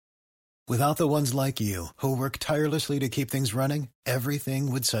Without the ones like you, who work tirelessly to keep things running,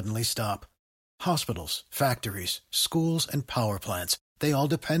 everything would suddenly stop. Hospitals, factories, schools, and power plants, they all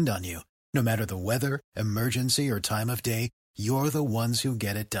depend on you. No matter the weather, emergency, or time of day, you're the ones who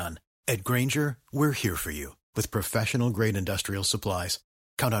get it done. At Grainger, we're here for you with professional-grade industrial supplies.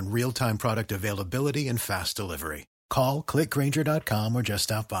 Count on real-time product availability and fast delivery. Call, clickgrainger.com, or just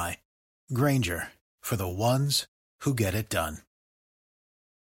stop by. Grainger, for the ones who get it done.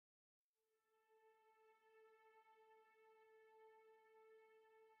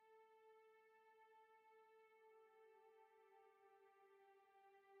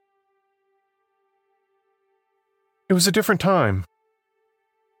 It was a different time.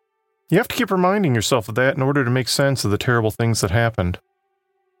 You have to keep reminding yourself of that in order to make sense of the terrible things that happened.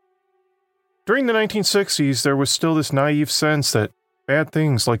 During the 1960s, there was still this naive sense that bad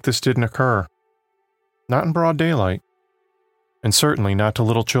things like this didn't occur. Not in broad daylight. And certainly not to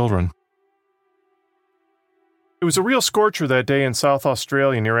little children. It was a real scorcher that day in South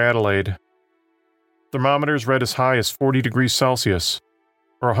Australia near Adelaide. Thermometers read as high as 40 degrees Celsius,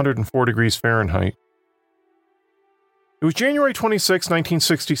 or 104 degrees Fahrenheit. It was January 26,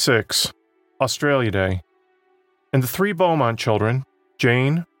 1966, Australia Day, and the three Beaumont children,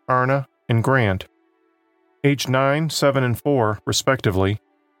 Jane, Arna, and Grant, aged 9, 7, and 4, respectively,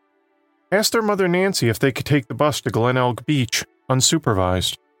 asked their mother Nancy if they could take the bus to Glenelg Beach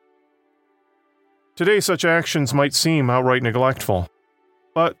unsupervised. Today, such actions might seem outright neglectful,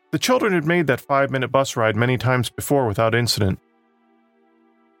 but the children had made that 5-minute bus ride many times before without incident.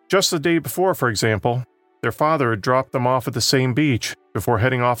 Just the day before, for example, their father had dropped them off at the same beach before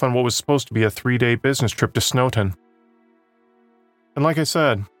heading off on what was supposed to be a 3-day business trip to Snowton. And like I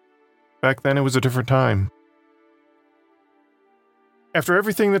said, back then it was a different time. After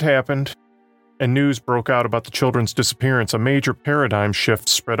everything that happened, and news broke out about the children's disappearance, a major paradigm shift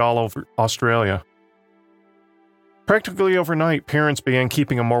spread all over Australia. Practically overnight, parents began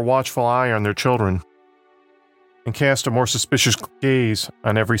keeping a more watchful eye on their children, and cast a more suspicious gaze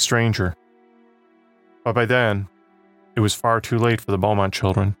on every stranger. But by then, it was far too late for the Beaumont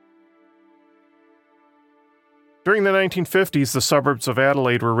children. During the 1950s, the suburbs of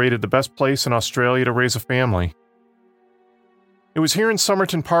Adelaide were rated the best place in Australia to raise a family. It was here in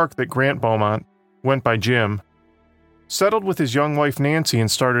Somerton Park that Grant Beaumont, went by Jim, settled with his young wife Nancy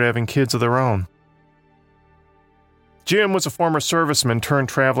and started having kids of their own. Jim was a former serviceman turned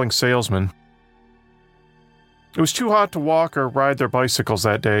traveling salesman. It was too hot to walk or ride their bicycles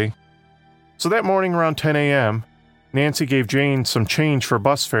that day, so that morning around 10 a.m., Nancy gave Jane some change for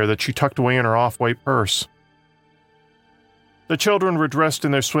bus fare that she tucked away in her off-white purse. The children were dressed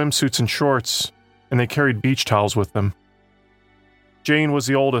in their swimsuits and shorts, and they carried beach towels with them. Jane was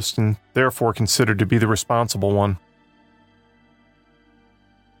the oldest and therefore considered to be the responsible one.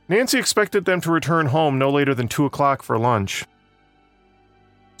 Nancy expected them to return home no later than 2 o'clock for lunch.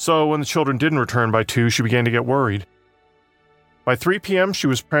 So when the children didn't return by 2, she began to get worried. By 3 p.m., she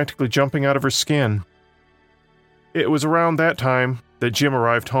was practically jumping out of her skin. It was around that time that Jim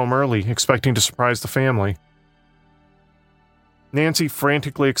arrived home early, expecting to surprise the family. Nancy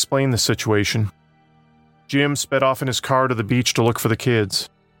frantically explained the situation. Jim sped off in his car to the beach to look for the kids.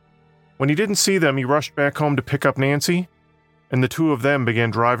 When he didn't see them, he rushed back home to pick up Nancy, and the two of them began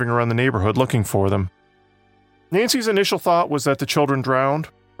driving around the neighborhood looking for them. Nancy's initial thought was that the children drowned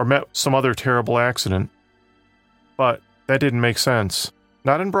or met some other terrible accident. But that didn't make sense.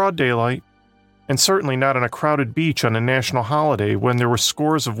 Not in broad daylight, and certainly not on a crowded beach on a national holiday when there were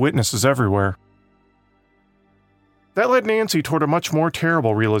scores of witnesses everywhere. That led Nancy toward a much more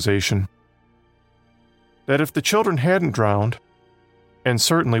terrible realization. That if the children hadn't drowned, and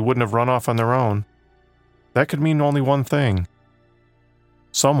certainly wouldn't have run off on their own, that could mean only one thing.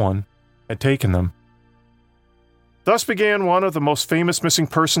 Someone had taken them. Thus began one of the most famous missing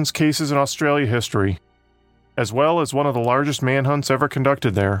persons cases in Australia history, as well as one of the largest manhunts ever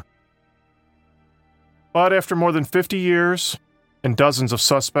conducted there. But after more than 50 years, and dozens of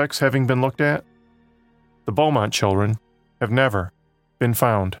suspects having been looked at, the Beaumont children have never been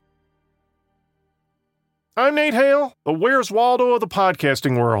found. I'm Nate Hale, the Where's Waldo of the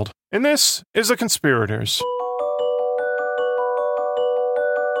podcasting world, and this is The Conspirators.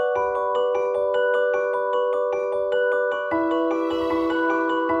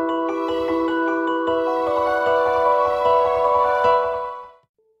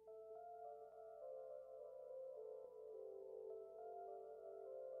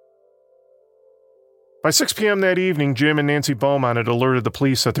 By 6 p.m. that evening, Jim and Nancy Beaumont had alerted the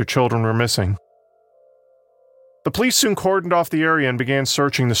police that their children were missing. The police soon cordoned off the area and began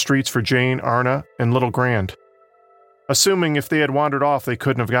searching the streets for Jane, Arna, and little Grant. assuming if they had wandered off they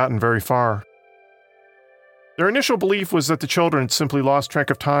couldn't have gotten very far. Their initial belief was that the children had simply lost track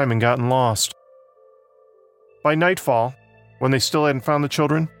of time and gotten lost. By nightfall, when they still hadn't found the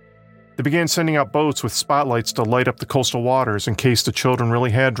children, they began sending out boats with spotlights to light up the coastal waters in case the children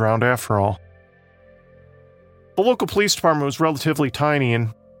really had drowned after all. The local police department was relatively tiny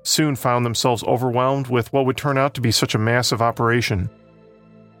and soon found themselves overwhelmed with what would turn out to be such a massive operation.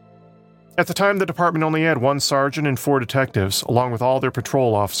 At the time, the department only had one sergeant and 4 detectives, along with all their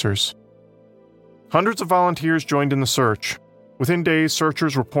patrol officers. Hundreds of volunteers joined in the search. Within days,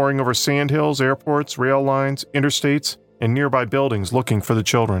 searchers were pouring over sandhills, airports, rail lines, interstates, and nearby buildings looking for the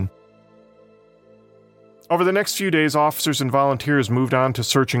children. Over the next few days, officers and volunteers moved on to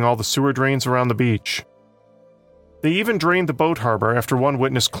searching all the sewer drains around the beach. They even drained the boat harbor after one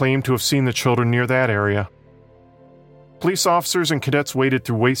witness claimed to have seen the children near that area. Police officers and cadets waded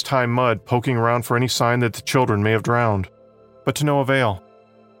through waist-high mud, poking around for any sign that the children may have drowned, but to no avail.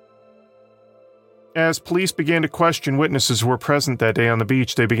 As police began to question witnesses who were present that day on the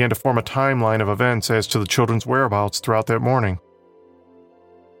beach, they began to form a timeline of events as to the children's whereabouts throughout that morning.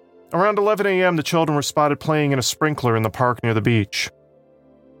 Around 11 a.m., the children were spotted playing in a sprinkler in the park near the beach.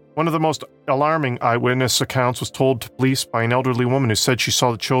 One of the most alarming eyewitness accounts was told to police by an elderly woman who said she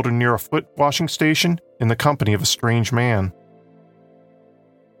saw the children near a foot washing station in the company of a strange man.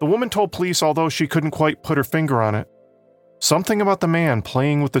 The woman told police, although she couldn't quite put her finger on it, something about the man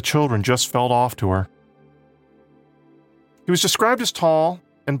playing with the children just felt off to her. He was described as tall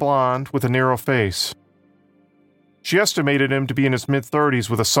and blond with a narrow face. She estimated him to be in his mid-30s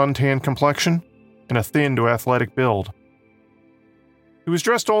with a suntan complexion and a thin to athletic build. He was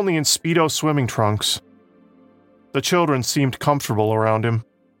dressed only in Speedo swimming trunks. The children seemed comfortable around him,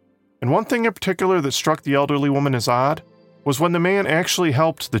 and one thing in particular that struck the elderly woman as odd was when the man actually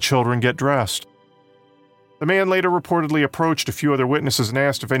helped the children get dressed. The man later reportedly approached a few other witnesses and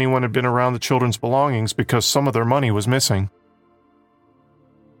asked if anyone had been around the children's belongings because some of their money was missing.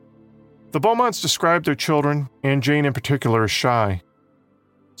 The Beaumonts described their children, and Jane in particular, as shy,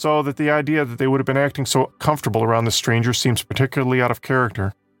 so that the idea that they would have been acting so comfortable around the stranger seems particularly out of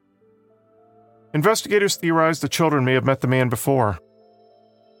character. Investigators theorized the children may have met the man before.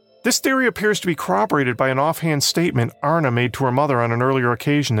 This theory appears to be corroborated by an offhand statement Arna made to her mother on an earlier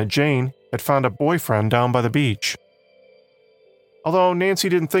occasion that Jane had found a boyfriend down by the beach. Although Nancy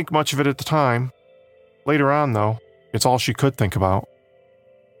didn't think much of it at the time, later on, though, it's all she could think about.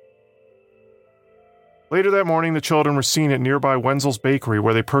 Later that morning, the children were seen at nearby Wenzel's Bakery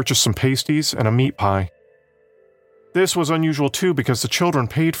where they purchased some pasties and a meat pie. This was unusual too because the children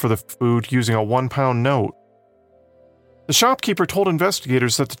paid for the food using a £1 note. The shopkeeper told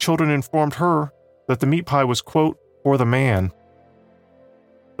investigators that the children informed her that the meat pie was, quote, for the man.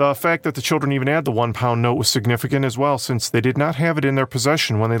 The fact that the children even had the £1 note was significant as well, since they did not have it in their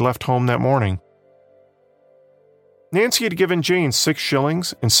possession when they left home that morning. Nancy had given Jane 6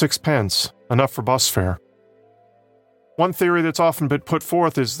 shillings and 6 pence, enough for bus fare. One theory that's often been put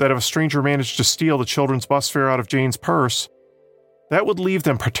forth is that if a stranger managed to steal the children's bus fare out of Jane's purse, that would leave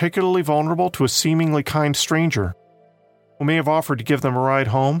them particularly vulnerable to a seemingly kind stranger, who may have offered to give them a ride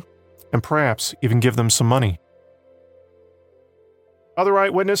home, and perhaps even give them some money. Other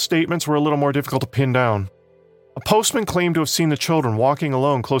eyewitness statements were a little more difficult to pin down. A postman claimed to have seen the children walking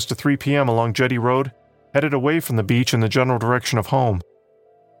alone close to 3 p.m. along Jetty Road, headed away from the beach in the general direction of home.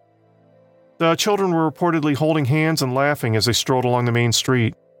 The children were reportedly holding hands and laughing as they strolled along the main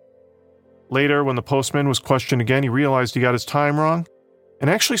street. Later, when the postman was questioned again, he realized he got his time wrong and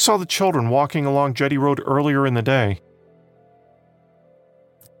actually saw the children walking along Jetty Road earlier in the day.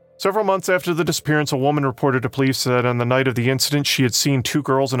 Several months after the disappearance, a woman reported to police that on the night of the incident she had seen 2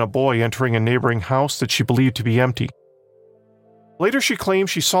 girls and a boy entering a neighboring house that she believed to be empty. Later, she claimed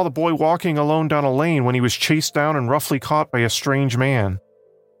she saw the boy walking alone down a lane when he was chased down and roughly caught by a strange man.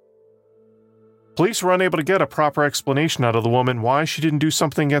 Police were unable to get a proper explanation out of the woman why she didn't do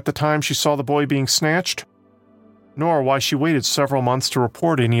something at the time she saw the boy being snatched, nor why she waited several months to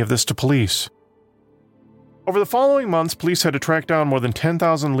report any of this to police. Over the following months, police had to track down more than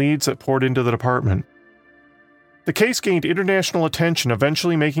 10,000 leads that poured into the department. The case gained international attention,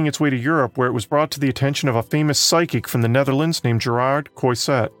 eventually making its way to Europe, where it was brought to the attention of a famous psychic from the Netherlands named Gerard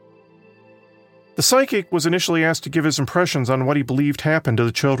Coyset. The psychic was initially asked to give his impressions on what he believed happened to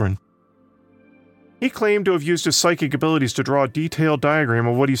the children. He claimed to have used his psychic abilities to draw a detailed diagram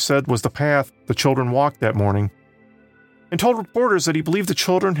of what he said was the path the children walked that morning, and told reporters that he believed the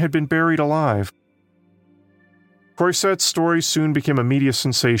children had been buried alive. Coyset's story soon became a media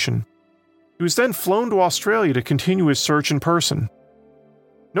sensation. He was then flown to Australia to continue his search in person.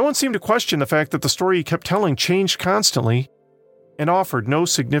 No one seemed to question the fact that the story he kept telling changed constantly and offered no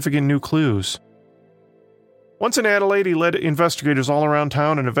significant new clues. Once in Adelaide, he led investigators all around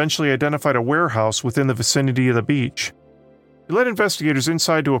town and eventually identified a warehouse within the vicinity of the beach. He led investigators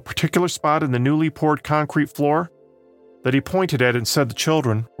inside to a particular spot in the newly poured concrete floor that he pointed at and said the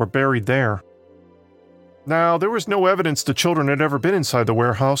children were buried there. Now, there was no evidence the children had ever been inside the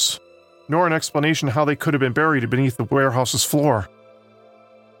warehouse, nor an explanation how they could have been buried beneath the warehouse's floor.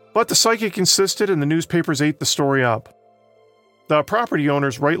 But the psychic insisted, and the newspapers ate the story up. The property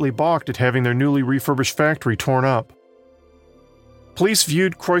owners rightly balked at having their newly refurbished factory torn up. Police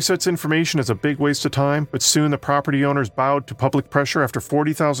viewed Croiset's information as a big waste of time, but soon the property owners bowed to public pressure after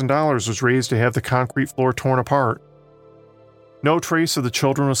 $40,000 was raised to have the concrete floor torn apart. No trace of the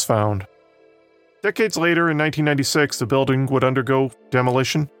children was found. Decades later, in 1996, the building would undergo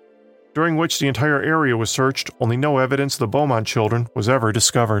demolition, during which the entire area was searched. Only no evidence of the Beaumont children was ever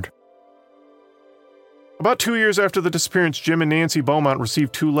discovered. About 2 years after the disappearance, Jim and Nancy Beaumont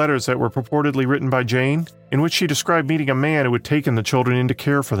received 2 letters that were purportedly written by Jane, in which she described meeting a man who had taken the children into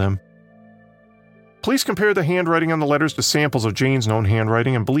care for them. Police compared the handwriting on the letters to samples of Jane's known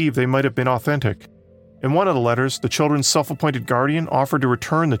handwriting and believed they might have been authentic. In one of the letters, the children's self-appointed guardian offered to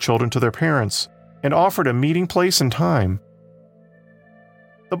return the children to their parents and offered a meeting place and time.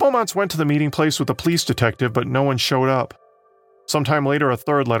 The Beaumonts went to the meeting place with a police detective, but no one showed up. Sometime later, a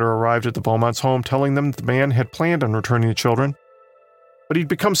third letter arrived at the Beaumonts' home telling them that the man had planned on returning the children, but he'd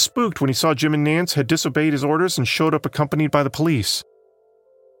become spooked when he saw Jim and Nance had disobeyed his orders and showed up accompanied by the police.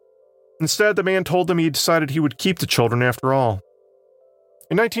 Instead, the man told them he had decided he would keep the children after all.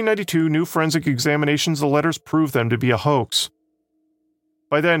 In 1992, new forensic examinations of the letters proved them to be a hoax.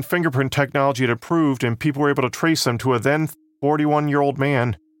 By then, fingerprint technology had improved and people were able to trace them to a then 41-year-old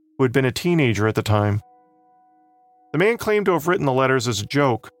man who had been a teenager at the time. The man claimed to have written the letters as a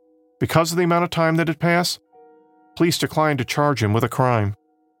joke. Because of the amount of time that had passed, police declined to charge him with a crime.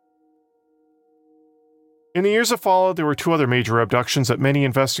 In the years that followed, there were 2 other major abductions that many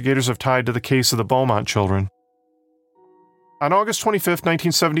investigators have tied to the case of the Beaumont children. On August 25,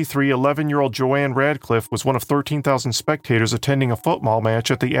 1973, 11-year-old Joanne Radcliffe was one of 13,000 spectators attending a football match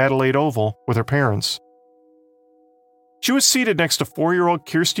at the Adelaide Oval with her parents. She was seated next to 4-year-old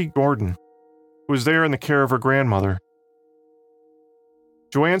Kirsty Gordon, who was there in the care of her grandmother.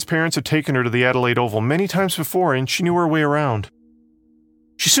 Joanne's parents had taken her to the Adelaide Oval many times before, and she knew her way around.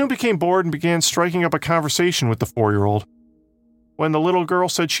 She soon became bored and began striking up a conversation with the 4-year-old. When the little girl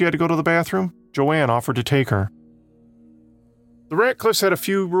said she had to go to the bathroom, Joanne offered to take her. The Ratcliffes had a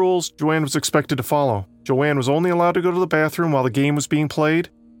few rules Joanne was expected to follow. Joanne was only allowed to go to the bathroom while the game was being played,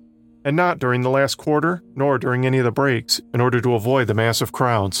 and not during the last quarter, nor during any of the breaks, in order to avoid the massive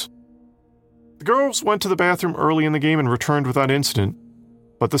crowds. The girls went to the bathroom early in the game and returned without incident,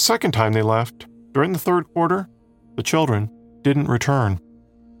 but the second time they left, during the third quarter, the children didn't return.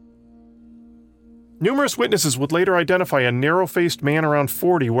 Numerous witnesses would later identify a narrow-faced man around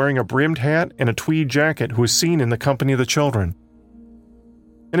 40 wearing a brimmed hat and a tweed jacket who was seen in the company of the children.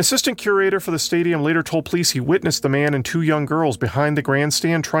 An assistant curator for the stadium later told police he witnessed the man and 2 young girls behind the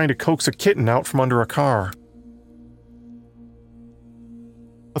grandstand trying to coax a kitten out from under a car.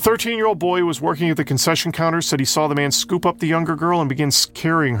 A 13-year-old boy who was working at the concession counter said he saw the man scoop up the younger girl and begin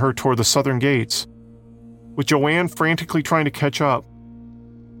carrying her toward the southern gates, with Joanne frantically trying to catch up.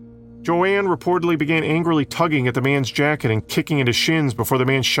 Joanne reportedly began angrily tugging at the man's jacket and kicking at his shins before the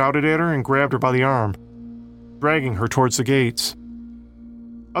man shouted at her and grabbed her by the arm, dragging her towards the gates.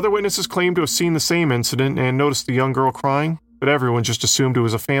 Other witnesses claimed to have seen the same incident and noticed the young girl crying, but everyone just assumed it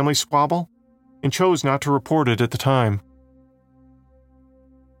was a family squabble and chose not to report it at the time.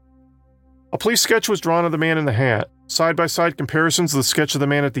 A police sketch was drawn of the man in the hat. Side-by-side comparisons of the sketch of the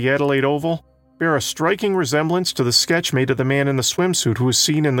man at the Adelaide Oval bear a striking resemblance to the sketch made of the man in the swimsuit who was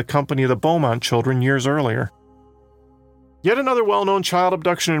seen in the company of the Beaumont children years earlier. Yet another well-known child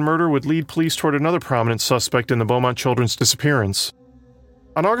abduction and murder would lead police toward another prominent suspect in the Beaumont children's disappearance.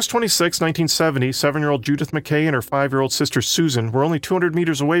 On August 26, 1970, 7-year-old Judith McKay and her 5-year-old sister Susan were only 200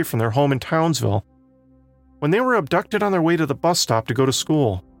 meters away from their home in Townsville when they were abducted on their way to the bus stop to go to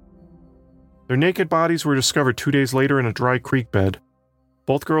school. Their naked bodies were discovered 2 days later in a dry creek bed.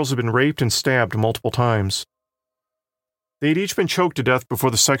 Both girls had been raped and stabbed multiple times. They had each been choked to death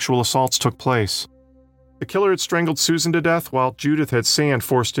before the sexual assaults took place. The killer had strangled Susan to death while Judith had sand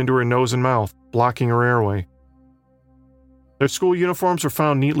forced into her nose and mouth, blocking her airway. Their school uniforms were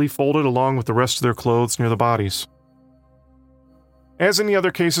found neatly folded along with the rest of their clothes near the bodies. As in the other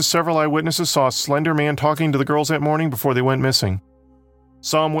cases, several eyewitnesses saw a slender man talking to the girls that morning before they went missing.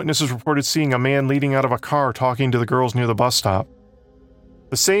 Some witnesses reported seeing a man leading out of a car talking to the girls near the bus stop.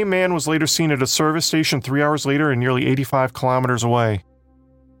 The same man was later seen at a service station 3 hours later and nearly 85 kilometers away.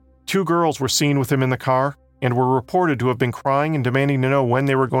 2 girls were seen with him in the car and were reported to have been crying and demanding to know when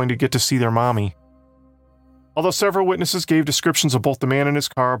they were going to get to see their mommy. Although several witnesses gave descriptions of both the man and his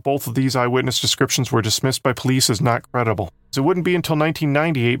car, both of these eyewitness descriptions were dismissed by police as not credible. It wouldn't be until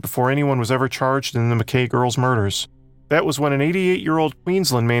 1998 before anyone was ever charged in the McKay girls' murders. That was when an 88-year-old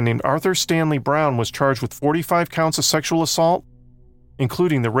Queensland man named Arthur Stanley Brown was charged with 45 counts of sexual assault,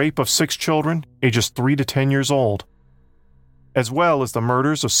 including the rape of 6 children, ages 3 to 10 years old, as well as the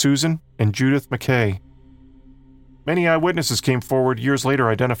murders of Susan and Judith McKay. Many eyewitnesses came forward years later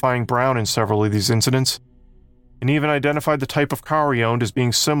identifying Brown in several of these incidents, and even identified the type of car he owned as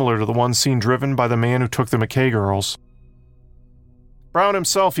being similar to the one seen driven by the man who took the McKay girls. Brown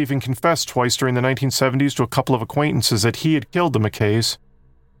himself even confessed twice during the 1970s to a couple of acquaintances that he had killed the McKays,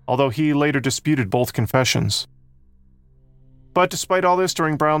 although he later disputed both confessions. But despite all this,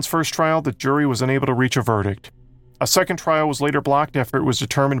 during Brown's first trial, the jury was unable to reach a verdict. A second trial was later blocked after it was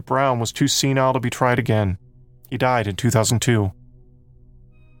determined Brown was too senile to be tried again. He died in 2002.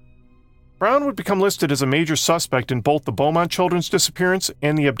 Brown would become listed as a major suspect in both the Beaumont children's disappearance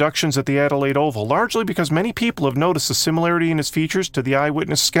and the abductions at the Adelaide Oval, largely because many people have noticed the similarity in his features to the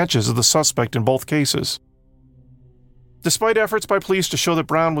eyewitness sketches of the suspect in both cases. Despite efforts by police to show that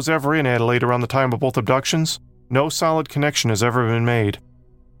Brown was ever in Adelaide around the time of both abductions, no solid connection has ever been made.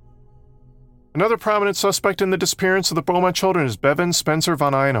 Another prominent suspect in the disappearance of the Beaumont children is Bevan Spencer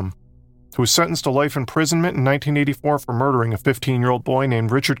Von Einem, who was sentenced to life imprisonment in 1984 for murdering a 15-year-old boy named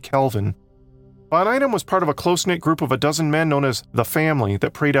Richard Kelvin. Von Einem was part of a close-knit group of a dozen men known as the Family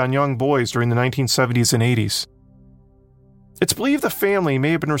that preyed on young boys during the 1970s and 80s. It's believed the Family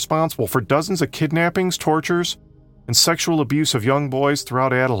may have been responsible for dozens of kidnappings, tortures, and sexual abuse of young boys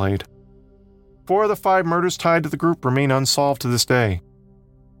throughout Adelaide. 4 of the 5 murders tied to the group remain unsolved to this day.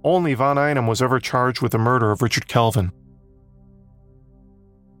 Only Von Einem was ever charged with the murder of Richard Kelvin.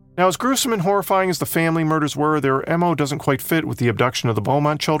 Now, as gruesome and horrifying as the Family murders were, their MO doesn't quite fit with the abduction of the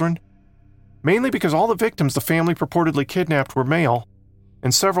Beaumont children, mainly because all the victims the Family purportedly kidnapped were male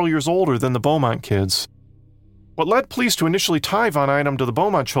and several years older than the Beaumont kids. What led police to initially tie Von Einem to the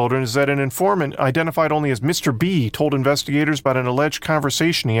Beaumont children is that an informant identified only as Mr. B told investigators about an alleged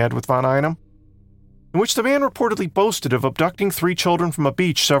conversation he had with Von Einem, in which the man reportedly boasted of abducting 3 children from a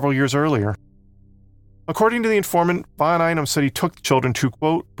beach several years earlier. According to the informant, Von Einem said he took the children to,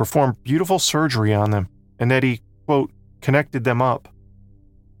 quote, perform beautiful surgery on them, and that he, quote, connected them up.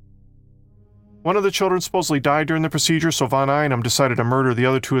 One of the children supposedly died during the procedure, so Von Einem decided to murder the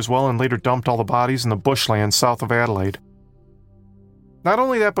other 2 as well and later dumped all the bodies in the bushland south of Adelaide. Not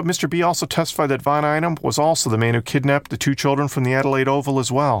only that, but Mr. B also testified that Von Einem was also the man who kidnapped the 2 children from the Adelaide Oval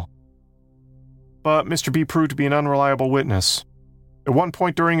as well. But Mr. B proved to be an unreliable witness. At one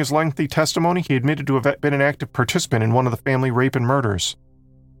point during his lengthy testimony, he admitted to have been an active participant in one of the Family rape and murders,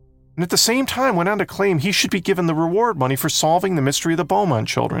 and at the same time went on to claim he should be given the reward money for solving the mystery of the Beaumont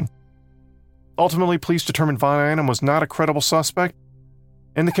children. Ultimately, police determined Von Einem was not a credible suspect,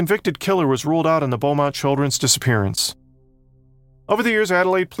 and the convicted killer was ruled out in the Beaumont children's disappearance. Over the years,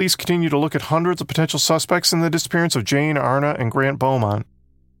 Adelaide police continued to look at hundreds of potential suspects in the disappearance of Jane, Arna, and Grant Beaumont,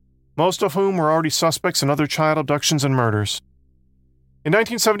 most of whom were already suspects in other child abductions and murders. In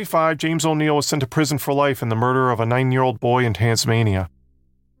 1975, James O'Neill was sent to prison for life in the murder of a 9-year-old boy in Tasmania.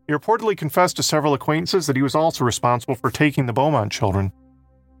 He reportedly confessed to several acquaintances that he was also responsible for taking the Beaumont children.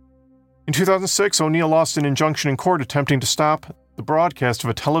 In 2006, O'Neill lost an injunction in court attempting to stop the broadcast of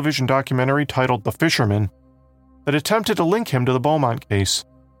a television documentary titled The Fisherman that attempted to link him to the Beaumont case.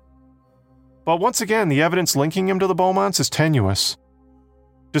 But once again, the evidence linking him to the Beaumonts is tenuous.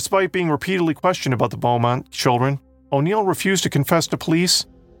 Despite being repeatedly questioned about the Beaumont children, O'Neill refused to confess to police,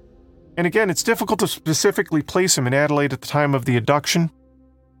 and again, it's difficult to specifically place him in Adelaide at the time of the abduction,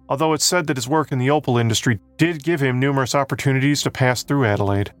 although it's said that his work in the opal industry did give him numerous opportunities to pass through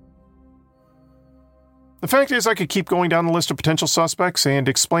Adelaide. The fact is, I could keep going down the list of potential suspects and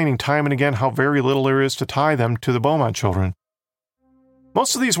explaining time and again how very little there is to tie them to the Beaumont children.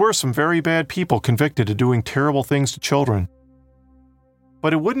 Most of these were some very bad people convicted of doing terrible things to children.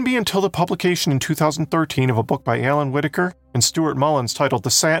 But it wouldn't be until the publication in 2013 of a book by Alan Whitaker and Stuart Mullins titled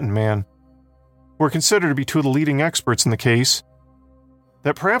The Satin Man, who are considered to be 2 of the leading experts in the case,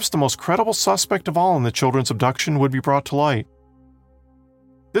 that perhaps the most credible suspect of all in the children's abduction would be brought to light.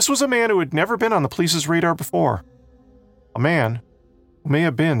 This was a man who had never been on the police's radar before. A man who may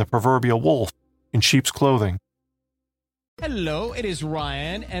have been the proverbial wolf in sheep's clothing. Hello, it is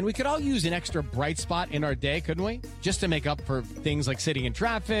Ryan, and we could all use an extra bright spot in our day, couldn't we? Just to make up for things like sitting in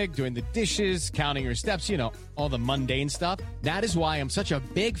traffic, doing the dishes, counting your steps, all the mundane stuff. That is why I'm such a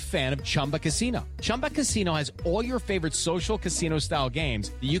big fan of Chumba Casino. Chumba Casino has all your favorite social casino-style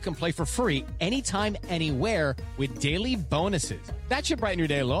games that you can play for free anytime, anywhere with daily bonuses. That should brighten your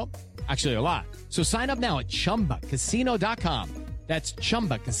day a little. Actually, a lot. So sign up now at ChumbaCasino.com. That's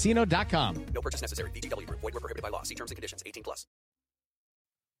ChumbaCasino.com. No purchase necessary. VGW Group. Void where prohibited by law. See terms and conditions. 18+.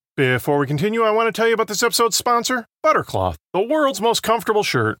 Before we continue, I want to tell you about this episode's sponsor, Buttercloth, the world's most comfortable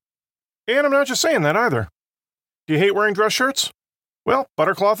shirt. And I'm not just saying that either. Do you hate wearing dress shirts? Well,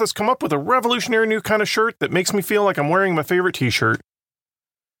 Buttercloth has come up with a revolutionary new kind of shirt that makes me feel like I'm wearing my favorite t-shirt.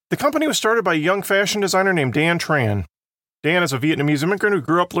 The company was started by a young fashion designer named Dan Tran. Dan is a Vietnamese immigrant who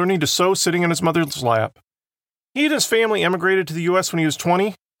grew up learning to sew sitting in his mother's lap. He and his family emigrated to the U.S. when he was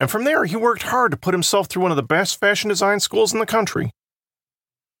 20, and from there he worked hard to put himself through one of the best fashion design schools in the country.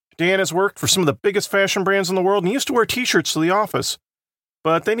 Dan has worked for some of the biggest fashion brands in the world and used to wear t-shirts to the office,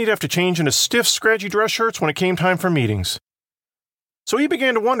 but then he'd have to change into stiff, scratchy dress shirts when it came time for meetings. So he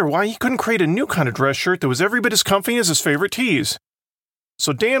began to wonder why he couldn't create a new kind of dress shirt that was every bit as comfy as his favorite tees.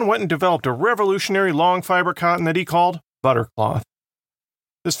 So Dan went and developed a revolutionary long fiber cotton that he called Buttercloth.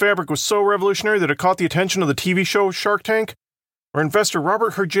 This fabric was so revolutionary that it caught the attention of the TV show Shark Tank, where investor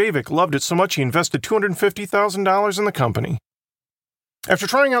Robert Herjavec loved it so much he invested $250,000 in the company. After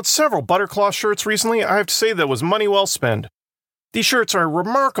trying out several Buttercloth shirts recently, I have to say that was money well spent. These shirts are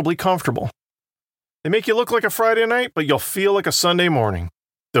remarkably comfortable. They make you look like a Friday night, but you'll feel like a Sunday morning.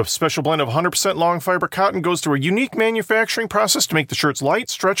 The special blend of 100% long fiber cotton goes through a unique manufacturing process to make the shirts light,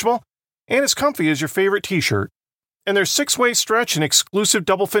 stretchable, and as comfy as your favorite t-shirt. And their 6-way stretch and exclusive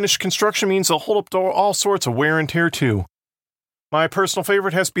double-finished construction means they'll hold up to all sorts of wear and tear, too. My personal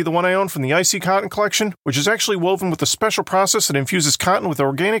favorite has to be the one I own from the Icy Cotton collection, which is actually woven with a special process that infuses cotton with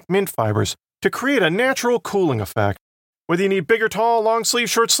organic mint fibers to create a natural cooling effect. Whether you need big or tall, long sleeve,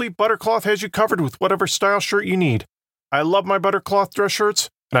 short sleeve, Buttercloth has you covered with whatever style shirt you need. I love my Buttercloth dress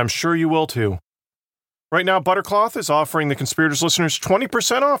shirts, and I'm sure you will, too. Right now, Buttercloth is offering the Conspirators listeners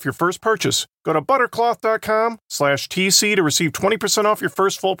 20% off your first purchase. Go to buttercloth.com/TC to receive 20% off your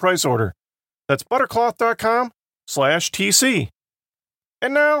first full price order. That's buttercloth.com/TC.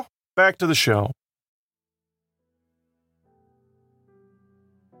 And now, back to the show.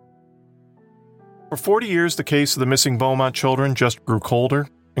 For 40 years, the case of the missing Beaumont children just grew colder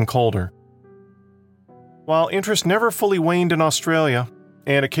and colder. While interest never fully waned in Australia,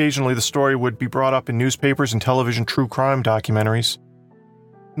 and occasionally the story would be brought up in newspapers and television true crime documentaries,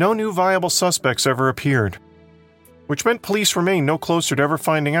 no new viable suspects ever appeared, which meant police remained no closer to ever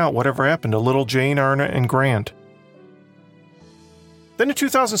finding out whatever happened to little Jane, Arna, and Grant. Then in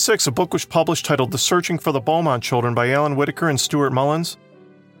 2006, a book was published titled The Searching for the Beaumont Children by Alan Whitaker and Stuart Mullins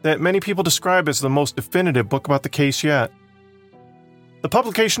that many people describe as the most definitive book about the case yet. The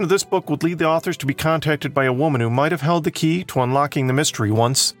publication of this book would lead the authors to be contacted by a woman who might have held the key to unlocking the mystery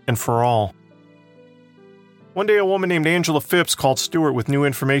once and for all. One day, a woman named Angela Phipps called Stewart with new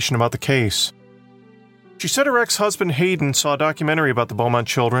information about the case. She said her ex-husband Hayden saw a documentary about the Beaumont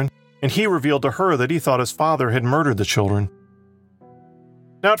children, and he revealed to her that he thought his father had murdered the children.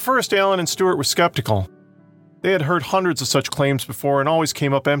 Now, at first, Alan and Stewart were skeptical. They had heard hundreds of such claims before and always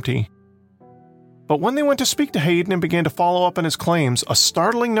came up empty. But when they went to speak to Hayden and began to follow up on his claims, a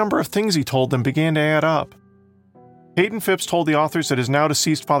startling number of things he told them began to add up. Hayden Phipps told the authors that his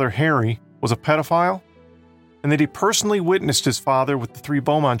now-deceased father Harry was a pedophile, and that he personally witnessed his father with the 3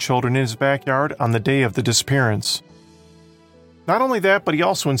 Beaumont children in his backyard on the day of the disappearance. Not only that, but he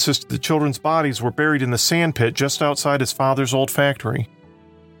also insisted the children's bodies were buried in the sand pit just outside his father's old factory.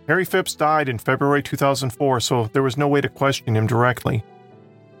 Harry Phipps died in February 2004, so there was no way to question him directly.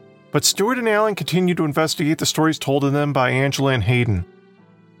 But Stewart and Alan continued to investigate the stories told to them by Angela and Hayden,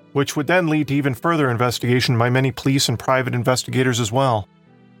 which would then lead to even further investigation by many police and private investigators as well.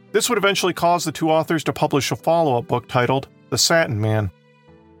 This would eventually cause the 2 authors to publish a follow-up book titled The Satin Man,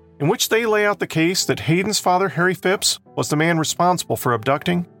 in which they lay out the case that Hayden's father, Harry Phipps, was the man responsible for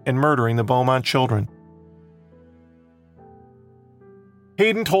abducting and murdering the Beaumont children.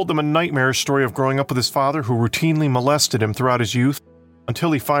 Hayden told them a nightmarish story of growing up with his father who routinely molested him throughout his youth,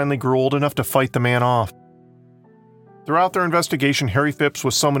 until he finally grew old enough to fight the man off. Throughout their investigation, Harry Phipps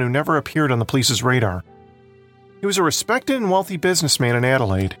was someone who never appeared on the police's radar. He was a respected and wealthy businessman in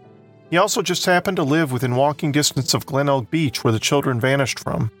Adelaide. He also just happened to live within walking distance of Glenelg Beach, where the children vanished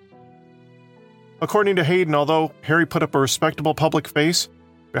from. According to Hayden, although Harry put up a respectable public face,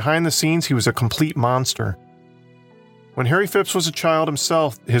 behind the scenes he was a complete monster. When Harry Phipps was a child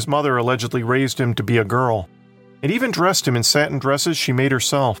himself, his mother allegedly raised him to be a girl. and even dressed him in satin dresses she made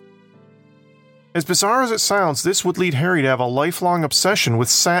herself. As bizarre as it sounds, this would lead Harry to have a lifelong obsession with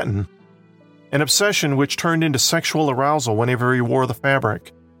satin, an obsession which turned into sexual arousal whenever he wore the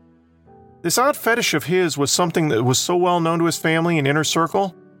fabric. This odd fetish of his was something that was so well known to his family and inner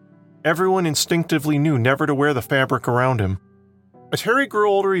circle, everyone instinctively knew never to wear the fabric around him. As Harry grew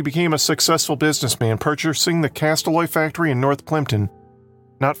older, he became a successful businessman, purchasing the Castaloy factory in North Plimpton,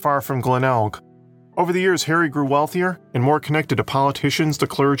 not far from Glenelg. Over the years, Harry grew wealthier and more connected to politicians, the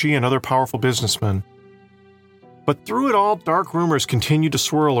clergy, and other powerful businessmen. But through it all, dark rumors continued to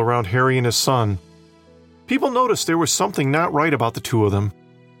swirl around Harry and his son. People noticed there was something not right about the two of them.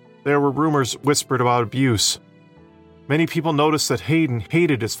 There were rumors whispered about abuse. Many people noticed that Hayden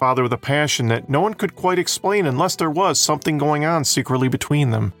hated his father with a passion that no one could quite explain unless there was something going on secretly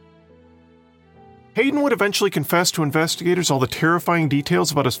between them. Hayden would eventually confess to investigators all the terrifying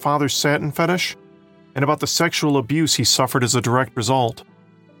details about his father's satin fetish and about the sexual abuse he suffered as a direct result.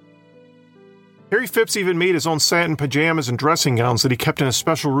 Harry Phipps even made his own satin pajamas and dressing gowns that he kept in a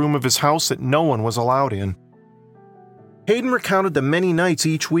special room of his house that no one was allowed in. Hayden recounted the many nights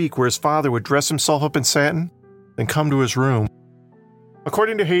each week where his father would dress himself up in satin, then come to his room.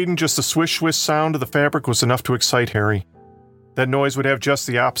 According to Hayden, just the swish-swish sound of the fabric was enough to excite Harry. That noise would have just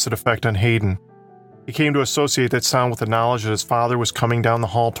the opposite effect on Hayden. He came to associate that sound with the knowledge that his father was coming down the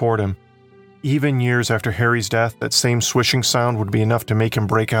hall toward him. Even years after Harry's death, that same swishing sound would be enough to make him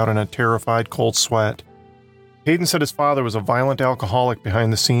break out in a terrified cold sweat. Hayden said his father was a violent alcoholic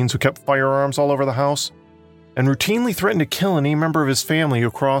behind the scenes who kept firearms all over the house and routinely threatened to kill any member of his family who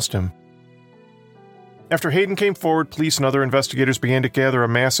crossed him. After Hayden came forward, police and other investigators began to gather a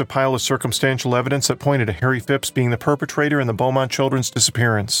massive pile of circumstantial evidence that pointed to Harry Phipps being the perpetrator in the Beaumont children's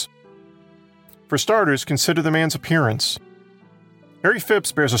disappearance. For starters, consider the man's appearance. Harry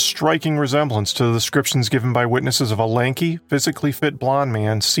Phipps bears a striking resemblance to the descriptions given by witnesses of a lanky, physically fit blonde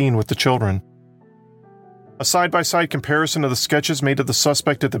man seen with the children. A side-by-side comparison of the sketches made of the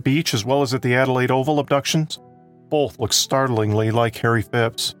suspect at the beach as well as at the Adelaide Oval abductions both look startlingly like Harry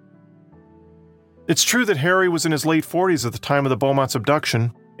Phipps. It's true that Harry was in his late 40s at the time of the Beaumont's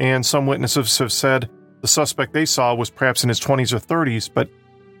abduction, and some witnesses have said the suspect they saw was perhaps in his 20s or 30s, but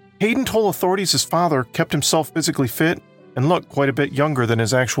Hayden told authorities his father kept himself physically fit and looked quite a bit younger than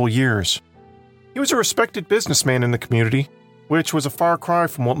his actual years. He was a respected businessman in the community, which was a far cry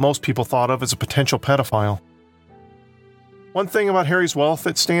from what most people thought of as a potential pedophile. One thing about Harry's wealth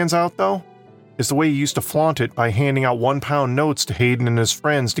that stands out, though, is the way he used to flaunt it by handing out £1 notes to Hayden and his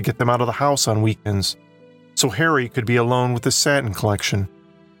friends to get them out of the house on weekends, so Harry could be alone with his satin collection.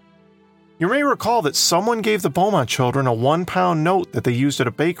 You may recall that someone gave the Beaumont children a £1 note that they used at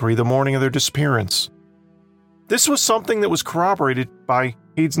a bakery the morning of their disappearance. This was something that was corroborated by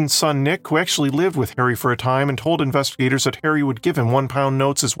Hayden's son Nick, who actually lived with Harry for a time and told investigators that Harry would give him £1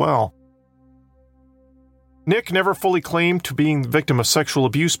 notes as well. Nick never fully claimed to being the victim of sexual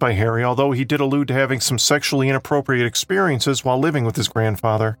abuse by Harry, although he did allude to having some sexually inappropriate experiences while living with his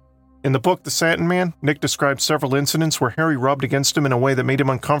grandfather. In the book The Satin Man, Nick described several incidents where Harry rubbed against him in a way that made him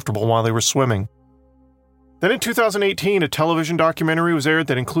uncomfortable while they were swimming. Then in 2018, a television documentary was aired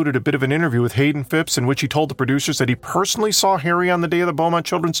that included a bit of an interview with Hayden Phipps in which he told the producers that he personally saw Harry on the day of the Beaumont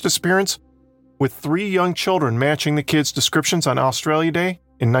children's disappearance, with 3 young children matching the kids' descriptions on Australia Day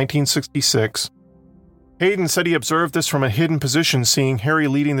in 1966. Hayden said he observed this from a hidden position, seeing Harry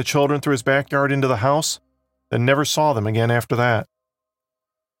leading the children through his backyard into the house, then never saw them again after that.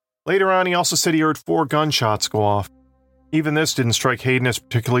 Later on, he also said he heard 4 gunshots go off. Even this didn't strike Hayden as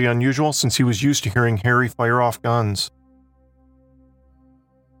particularly unusual, since he was used to hearing Harry fire off guns.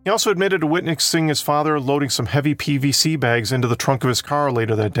 He also admitted to witnessing his father loading some heavy PVC bags into the trunk of his car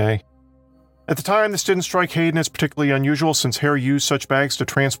later that day. At the time, this didn't strike Hayden as particularly unusual, since Harry used such bags to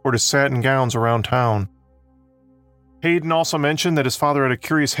transport his satin gowns around town. Hayden also mentioned that his father had a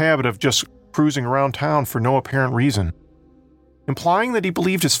curious habit of just cruising around town for no apparent reason, implying that he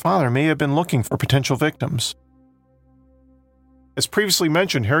believed his father may have been looking for potential victims. As previously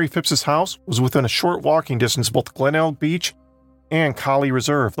mentioned, Harry Phipps's house was within a short walking distance of both Glenelg Beach and Collie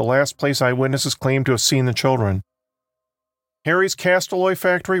Reserve, the last place eyewitnesses claimed to have seen the children. Harry's Castaloy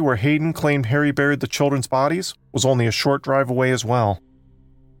factory, where Hayden claimed Harry buried the children's bodies, was only a short drive away as well.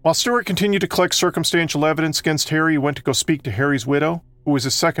 While Stewart continued to collect circumstantial evidence against Harry, he went to go speak to Harry's widow, who was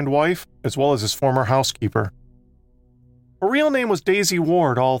his second wife, as well as his former housekeeper. Her real name was Daisy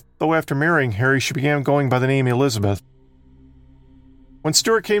Ward, although after marrying Harry she began going by the name Elizabeth. When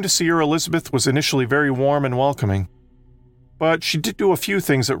Stewart came to see her, Elizabeth was initially very warm and welcoming, but she did do a few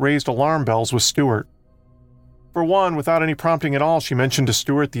things that raised alarm bells with Stewart. For one, without any prompting at all, she mentioned to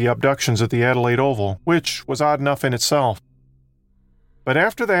Stewart the abductions at the Adelaide Oval, which was odd enough in itself. But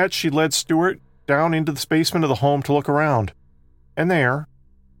after that, she led Stewart down into the basement of the home to look around. And there,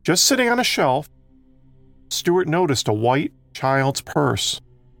 just sitting on a shelf, Stewart noticed a white child's purse.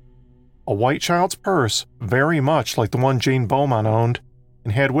 A white child's purse, very much like the one Jane Beaumont owned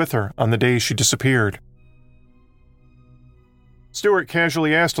and had with her on the day she disappeared. Stewart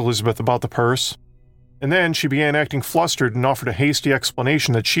casually asked Elizabeth about the purse, and then she began acting flustered and offered a hasty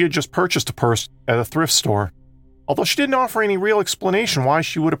explanation that she had just purchased a purse at a thrift store, although she didn't offer any real explanation why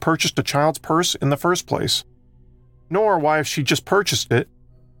she would have purchased a child's purse in the first place, nor why, if she just purchased it,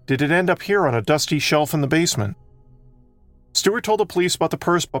 did it end up here on a dusty shelf in the basement. Stewart told the police about the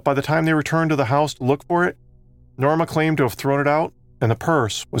purse, but by the time they returned to the house to look for it, Norma claimed to have thrown it out, and the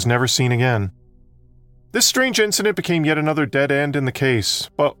purse was never seen again. This strange incident became yet another dead end in the case,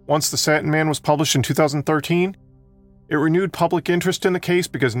 but once The Satin Man was published in 2013, it renewed public interest in the case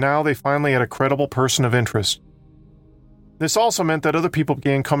because now they finally had a credible person of interest. This also meant that other people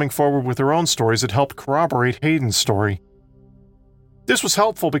began coming forward with their own stories that helped corroborate Hayden's story. This was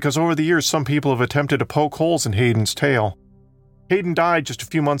helpful because over the years some people have attempted to poke holes in Hayden's tale. Hayden died just a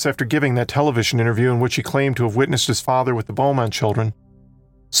few months after giving that television interview in which he claimed to have witnessed his father with the Beaumont children.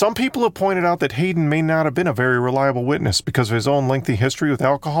 Some people have pointed out that Hayden may not have been a very reliable witness because of his own lengthy history with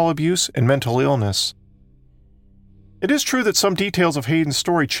alcohol abuse and mental illness. It is true that some details of Hayden's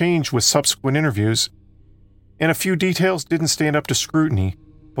story changed with subsequent interviews, and a few details didn't stand up to scrutiny,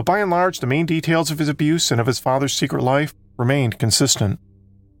 but by and large the main details of his abuse and of his father's secret life remained consistent.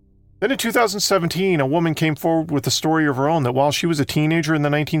 Then in 2017, a woman came forward with a story of her own that while she was a teenager in the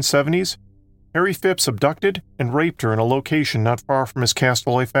 1970s, Harry Phipps abducted and raped her in a location not far from his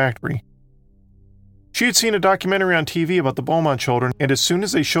Castaway factory. She had seen a documentary on TV about the Beaumont children, and as soon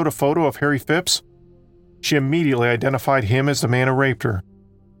as they showed a photo of Harry Phipps, she immediately identified him as the man who raped her.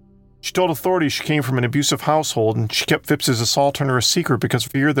 She told authorities she came from an abusive household and she kept Phipps's assault on her a secret because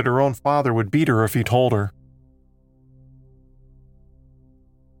of fear that her own father would beat her if he told her.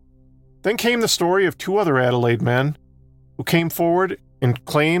 Then came the story of two other Adelaide men who came forward and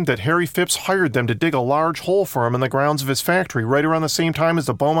claimed that Harry Phipps hired them to dig a large hole for him in the grounds of his factory right around the same time as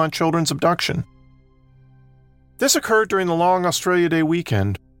the Beaumont children's abduction. This occurred during the long Australia Day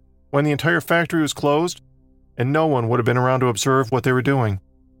weekend, when the entire factory was closed and no one would have been around to observe what they were doing.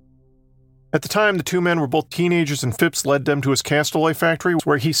 At the time, the two men were both teenagers and Phipps led them to his Castaway factory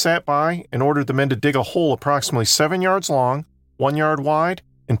where he sat by and ordered the men to dig a hole approximately 7 yards long, 1 yard wide,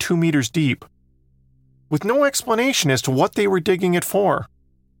 and 2 meters deep, with no explanation as to what they were digging it for.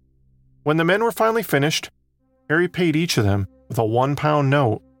 When the men were finally finished, Harry paid each of them with a £1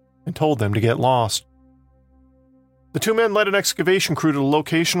 note and told them to get lost. The two men led an excavation crew to the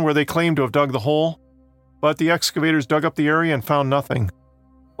location where they claimed to have dug the hole, but the excavators dug up the area and found nothing.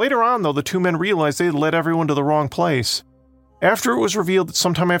 Later on, though, the two men realized they had led everyone to the wrong place. After it was revealed that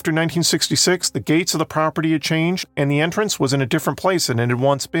sometime after 1966, the gates of the property had changed and the entrance was in a different place than it had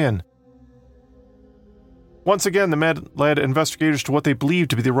once been. Once again, the men led investigators to what they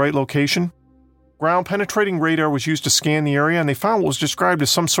believed to be the right location. Ground-penetrating radar was used to scan the area, and they found what was described as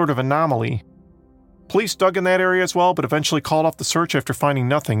some sort of anomaly. Police dug in that area as well, but eventually called off the search after finding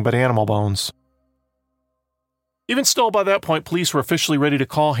nothing but animal bones. Even still, by that point, police were officially ready to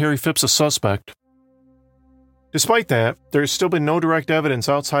call Harry Phipps a suspect. Despite that, there has still been no direct evidence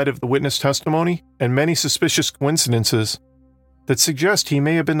outside of the witness testimony and many suspicious coincidences that suggest he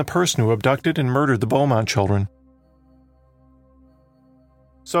may have been the person who abducted and murdered the Beaumont children.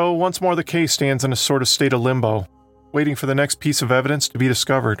 So, once more the case stands in a sort of state of limbo, waiting for the next piece of evidence to be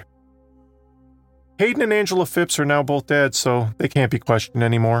discovered. Hayden and Angela Phipps are now both dead, so they can't be questioned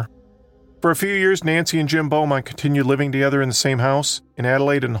anymore. For a few years, Nancy and Jim Beaumont continued living together in the same house in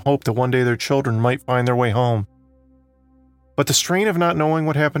Adelaide in hope that one day their children might find their way home. But the strain of not knowing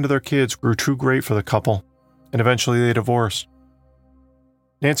what happened to their kids grew too great for the couple, and eventually they divorced.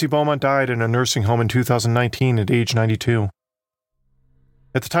 Nancy Beaumont died in a nursing home in 2019 at age 92.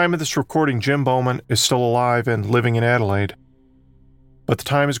 At the time of this recording, Jim Beaumont is still alive and living in Adelaide. But the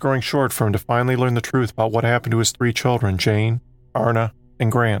time is growing short for him to finally learn the truth about what happened to his 3 children, Jane, Arna,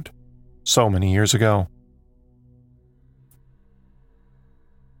 and Grant, so many years ago.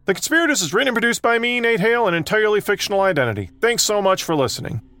 The Conspirators is written and produced by me, Nate Hale, an entirely fictional identity. Thanks so much for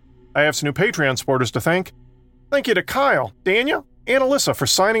listening. I have some new Patreon supporters to thank. Thank you to Kyle, Daniel, and Alyssa for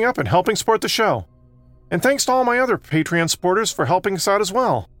signing up and helping support the show. And thanks to all my other Patreon supporters for helping us out as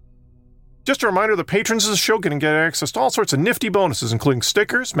well. Just a reminder, the patrons of the show can get access to all sorts of nifty bonuses, including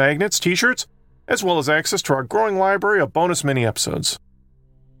stickers, magnets, t-shirts, as well as access to our growing library of bonus mini-episodes.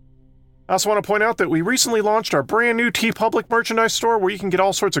 I also want to point out that we recently launched our brand new TeePublic merchandise store where you can get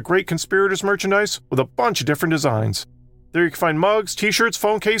all sorts of great Conspirators merchandise with a bunch of different designs. There you can find mugs, t-shirts,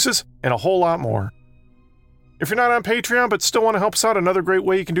 phone cases, and a whole lot more. If you're not on Patreon but still want to help us out, another great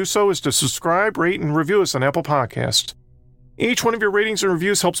way you can do so is to subscribe, rate, and review us on Apple Podcasts. Each one of your ratings and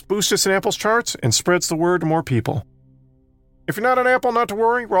reviews helps boost us in Apple's charts and spreads the word to more people. If you're not on Apple, not to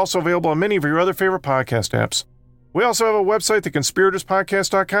worry, we're also available on many of your other favorite podcast apps. We also have a website,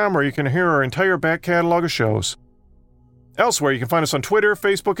 theconspiratorspodcast.com, where you can hear our entire back catalog of shows. Elsewhere, you can find us on Twitter,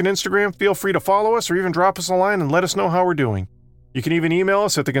 Facebook, and Instagram. Feel free to follow us or even drop us a line and let us know how we're doing. You can even email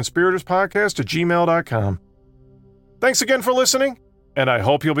us at theconspiratorspodcast@gmail.com. Thanks again for listening, and I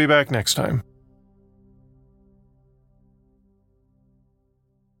hope you'll be back next time.